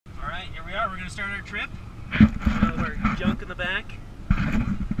start our trip. We're junk in the back.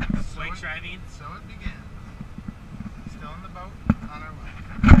 Blake's driving. So it begins. Still in the boat, on our way.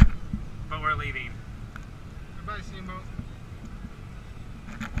 But we're leaving. Goodbye, steamboat.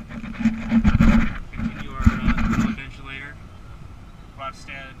 Continue our little adventure later. We'll have to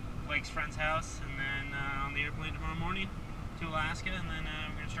stay at Blake's friend's house, and then on the airplane tomorrow morning to Alaska, and then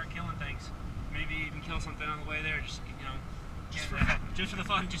we're gonna start killing things. Maybe even kill something on the way there. Just just for the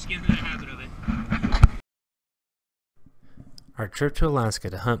fun, just get into the habit of it. Our trip to Alaska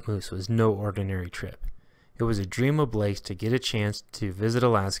to hunt moose was no ordinary trip. It was a dream of Blake's to get a chance to visit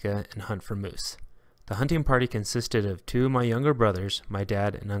Alaska and hunt for moose. The hunting party consisted of two of my younger brothers, my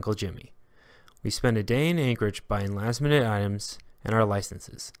dad, and Uncle Jimmy. We spent a day in Anchorage buying last-minute items and our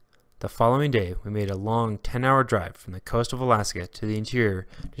licenses. The following day, we made a long 10-hour drive from the coast of Alaska to the interior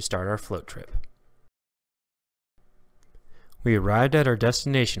to start our float trip. We arrived at our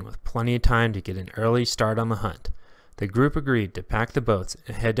destination with plenty of time to get an early start on the hunt. The group agreed to pack the boats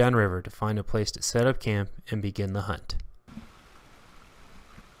and head downriver to find a place to set up camp and begin the hunt.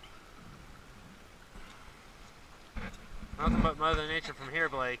 Nothing but Mother Nature from here,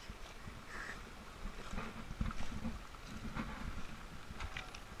 Blake.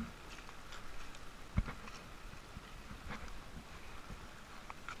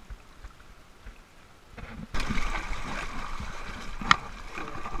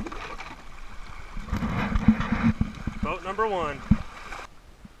 Boat number one.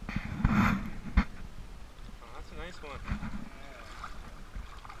 Oh, that's a nice one. Yeah.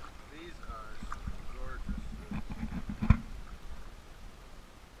 These are gorgeous.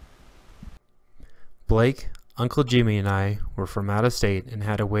 Blake, Uncle Jimmy, and I were from out of state and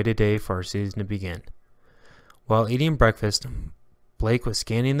had to wait a day for our season to begin. While eating breakfast, Blake was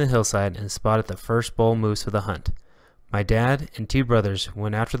scanning the hillside and spotted the first bull moose of the hunt. My dad and two brothers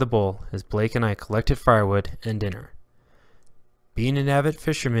went after the bull as Blake and I collected firewood and dinner. Being an avid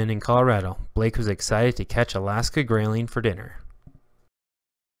fisherman in Colorado, Blake was excited to catch Alaska grayling for dinner.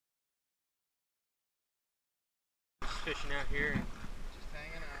 Fishing out here. Just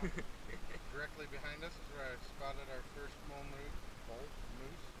hanging out. Directly behind us is where I spotted our first bull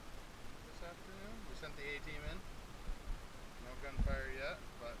moose this afternoon. We sent the A-team in. No gunfire yet,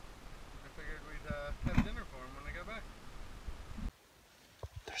 but I figured we'd have dinner for him when I got back.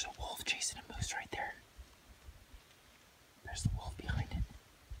 There's a wolf chasing a moose right there. There's the wolf behind it.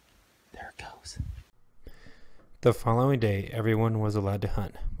 There it goes. The following day, everyone was allowed to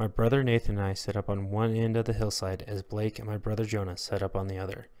hunt. My brother Nathan and I set up on one end of the hillside as Blake and my brother Jonah set up on the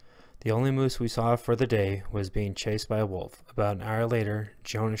other. The only moose we saw for the day was being chased by a wolf. About an hour later,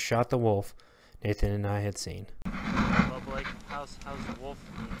 Jonah shot the wolf Nathan and I had seen. Well, Blake, how's the wolf?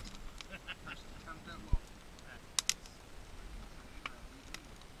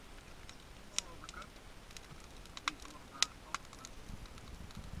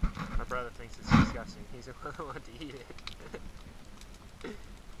 My brother thinks it's disgusting. He's the one who wants to eat it.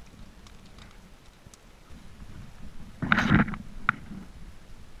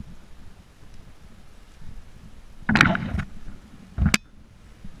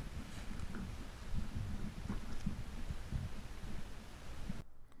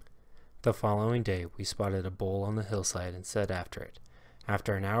 The following day, we spotted a bull on the hillside and set after it.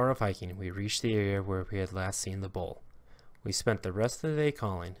 After an hour of hiking, we reached the area where we had last seen the bull. We spent the rest of the day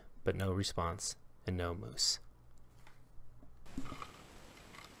calling, but no response, and no moose.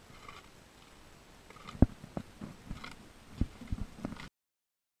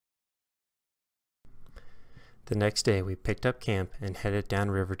 The next day, we picked up camp and headed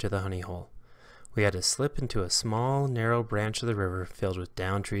downriver to the honey hole. We had to slip into a small, narrow branch of the river filled with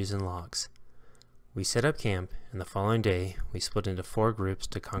down trees and logs. We set up camp, and the following day, we split into 4 groups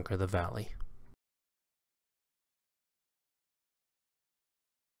to conquer the valley.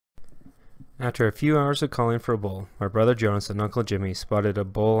 After a few hours of calling for a bull, my brother Jonas and Uncle Jimmy spotted a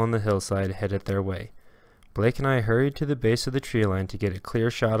bull on the hillside headed their way. Blake and I hurried to the base of the tree line to get a clear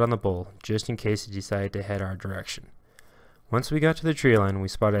shot on the bull, just in case he decided to head our direction. Once we got to the tree line, we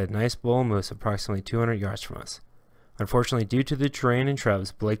spotted a nice bull moose approximately 200 yards from us. Unfortunately, due to the terrain and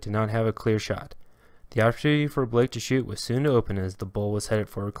shrubs, Blake did not have a clear shot. The opportunity for Blake to shoot was soon to open as the bull was headed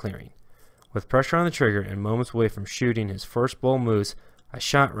for a clearing. With pressure on the trigger and moments away from shooting his first bull moose, a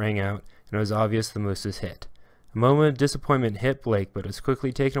shot rang out, and it was obvious the moose was hit. A moment of disappointment hit Blake, but was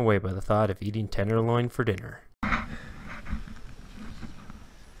quickly taken away by the thought of eating tenderloin for dinner.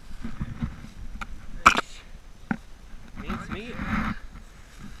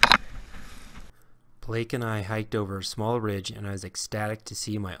 Blake and I hiked over a small ridge, and I was ecstatic to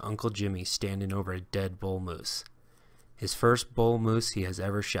see my Uncle Jimmy standing over a dead bull moose. His first bull moose he has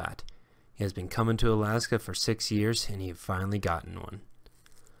ever shot. He has been coming to Alaska for 6 years, and he had finally gotten one.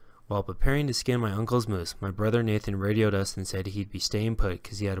 While preparing to skin my uncle's moose, my brother Nathan radioed us and said he'd be staying put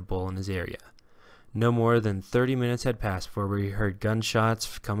because he had a bull in his area. No more than 30 minutes had passed before we heard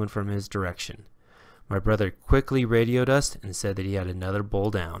gunshots coming from his direction. My brother quickly radioed us and said that he had another bull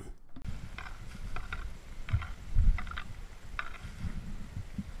down.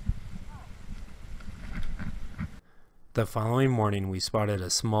 The following morning, we spotted a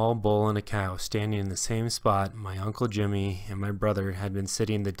small bull and a cow standing in the same spot my Uncle Jimmy and my brother had been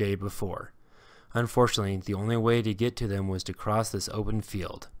sitting the day before. Unfortunately, the only way to get to them was to cross this open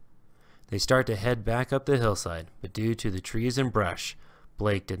field. They start to head back up the hillside, but due to the trees and brush,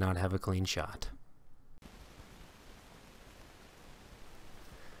 Blake did not have a clean shot.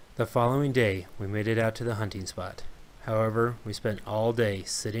 The following day, we made it out to the hunting spot. However, we spent all day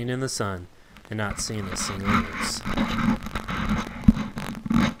sitting in the sun and not seeing a single moose.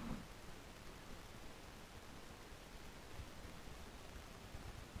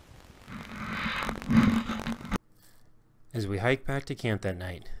 As we hiked back to camp that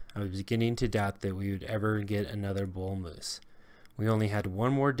night, I was beginning to doubt that we would ever get another bull moose. We only had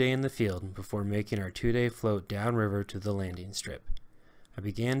one more day in the field before making our 2-day float downriver to the landing strip. I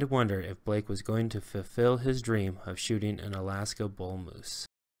began to wonder if Blake was going to fulfill his dream of shooting an Alaska bull moose.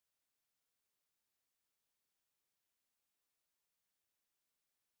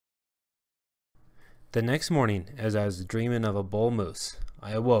 The next morning, as I was dreaming of a bull moose,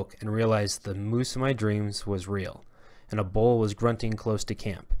 I awoke and realized the moose of my dreams was real, and a bull was grunting close to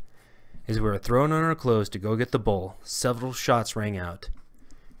camp. As we were throwing on our clothes to go get the bull, several shots rang out.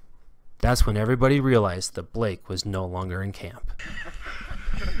 That's when everybody realized that Blake was no longer in camp.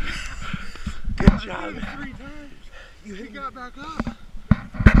 Good job. 3 times. You got back up.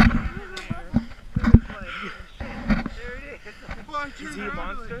 There it is. Well, I turned around,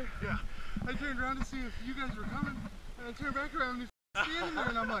 monster? Yeah. I turned around to see if you guys were coming, and I turned back around and he's standing there,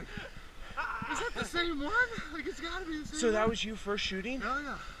 and I'm like, is that the same one? Like, it's gotta be the same one. So that was you first shooting? Oh,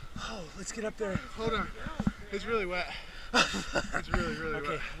 yeah. Oh, let's get up there. Hold on. It's really wet. It's really, really wet.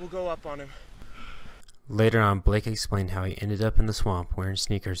 Okay, we'll go up on him. Later on, Blake explained how he ended up in the swamp wearing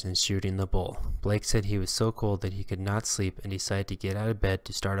sneakers and shooting the bull. Blake said he was so cold that he could not sleep and decided to get out of bed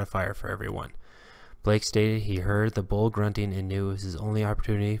to start a fire for everyone. Blake stated he heard the bull grunting and knew it was his only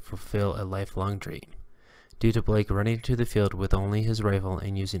opportunity to fulfill a lifelong dream. Due to Blake running to the field with only his rifle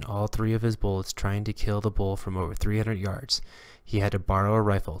and using all 3 of his bullets trying to kill the bull from over 300 yards, he had to borrow a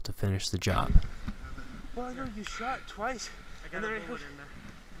rifle to finish the job. Well, I know you shot twice, and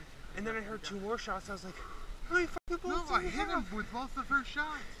then I heard 2 more shots. I was like, how many fucking bullets? No, I hit him with both the first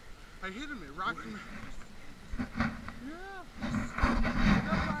shots. I hit him. It rocked him. Yeah. That's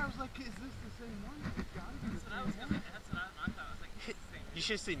why I was like, is this the same one? It's gotta be the same one. That's what I thought. I was like, it's the same. You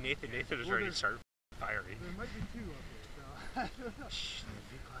should see Nathan. Nathan was ready to start firing. There might be 2 up here, so I don't know. Shh,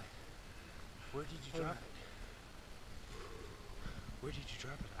 be quiet. Where did you drop it? Where did you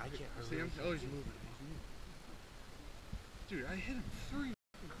drop it? I can't See him? Oh, he's moving. Dude, I hit him 3 times.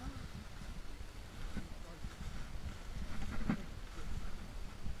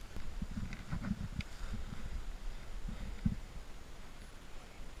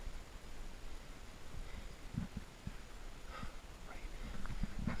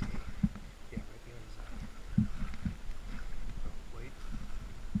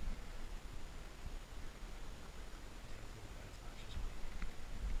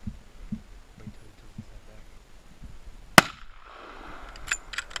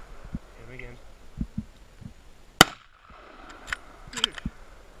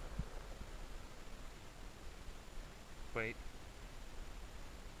 Wait.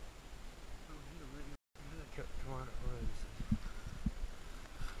 Come on.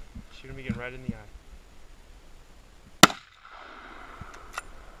 Shoot him again right in the eye.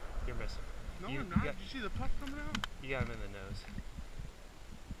 You're missing. No, I'm not. Did you see the puck coming out? You got him in the nose.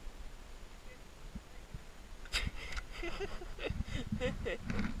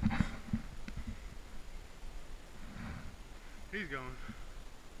 He's going.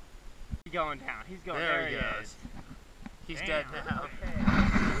 He's going down. He's going. There he he goes. is. He's Damn, dead now. Okay.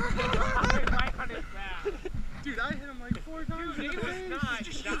 Right on his back. Dude, I hit him like 4 times. Dude, in he the was face. not.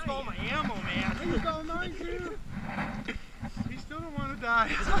 Just used all my ammo, man. He's all mine too. He still don't want to die.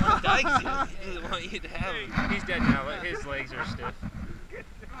 He doesn't want you to have him. He's dead now. His legs are stiff.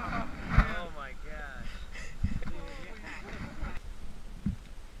 Oh my gosh.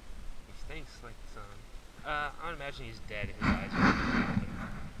 He stinks like the sun. I would imagine he's dead if his eyes are open.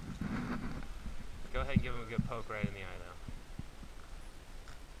 Go ahead and give him a good poke right in the eye, though.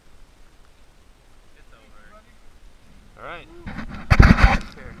 It's over. All right.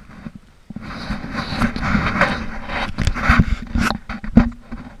 Here.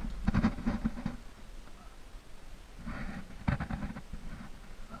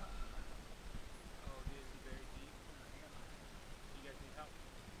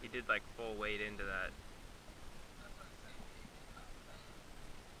 did like full weight into that.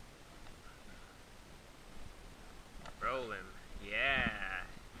 Roll him. Yeah.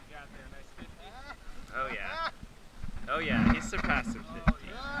 You got there, nice 50. Oh yeah. Oh yeah, he's surpassed him 50.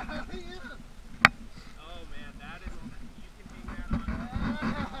 Oh man, that is, you can hang that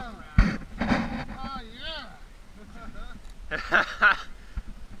on.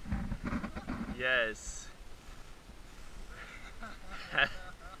 Yes.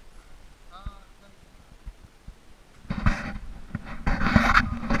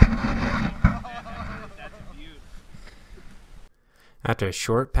 That's a beaut. After a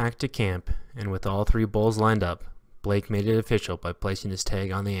short pack to camp, and with all 3 bulls lined up, Blake made it official by placing his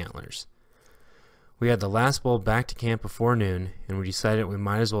tag on the antlers. We had the last bull back to camp before noon, and we decided we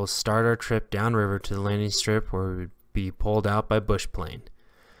might as well start our trip downriver to the landing strip where we would be pulled out by bush plane.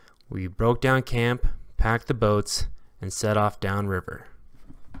 We broke down camp, packed the boats, and set off downriver.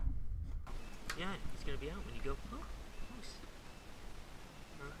 Yeah, it's gonna be out when you go. Oh, nice.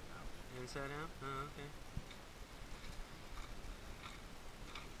 Inside out? Oh, okay.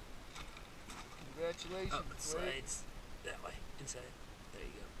 Congratulations. Up the sides. That way. Inside. There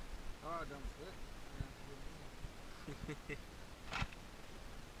you go. Oh, don't fit. Get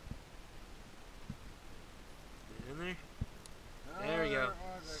in there. There we go.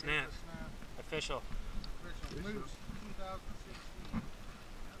 Snap. Official. Moose 2016.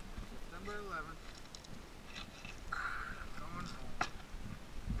 September 11th. Going home.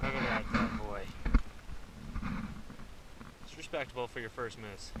 Look at that bad boy. It's respectable for your first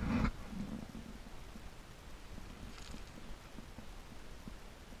moose.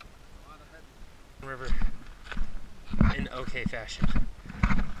 River in okay fashion.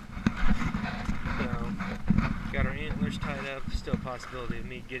 So, got our antlers tied up. Still a possibility of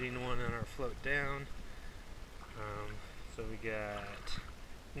me getting one on our float down. So we got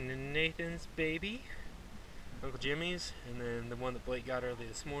Nathan's baby, Uncle Jimmy's, and then the one that Blake got early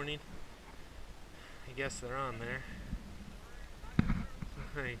this morning. I guess they're on there.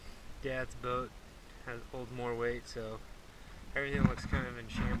 My dad's boat holds more weight, so everything looks kind of in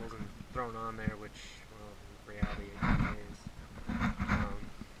shambles and thrown on there, which, well, in reality it kind of is.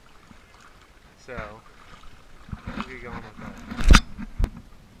 So, we'll get going with that.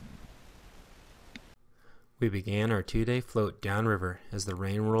 We began our 2-day float downriver as the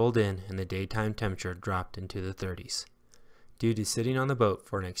rain rolled in and the daytime temperature dropped into the 30s. Due to sitting on the boat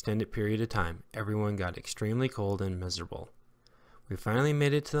for an extended period of time, everyone got extremely cold and miserable. We finally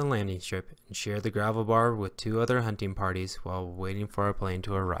made it to the landing strip and shared the gravel bar with 2 other hunting parties while waiting for our plane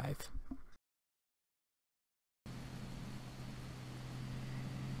to arrive.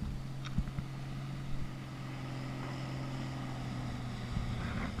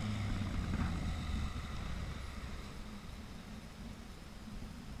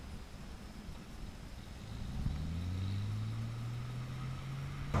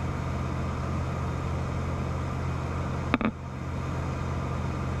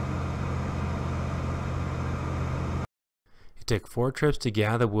 It took 4 trips to get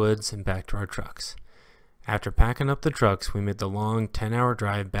out of the woods and back to our trucks. After packing up the trucks, we made the long 10-hour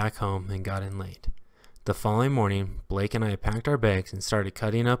drive back home and got in late. The following morning, Blake and I packed our bags and started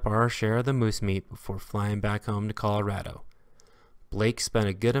cutting up our share of the moose meat before flying back home to Colorado. Blake spent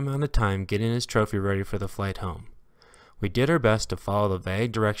a good amount of time getting his trophy ready for the flight home. We did our best to follow the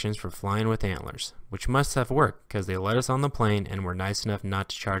vague directions for flying with antlers, which must have worked because they let us on the plane and were nice enough not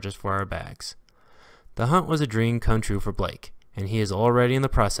to charge us for our bags. The hunt was a dream come true for Blake, and he is already in the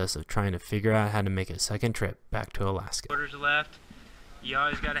process of trying to figure out how to make a second trip back to Alaska. Quarters left. You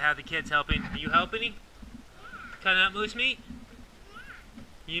always got to have the kids helping. Are you helping? Cutting up moose meat?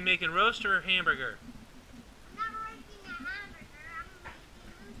 You making roast or hamburger? I'm not roasting a hamburger. I'm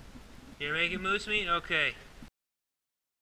making You're making moose meat? Okay.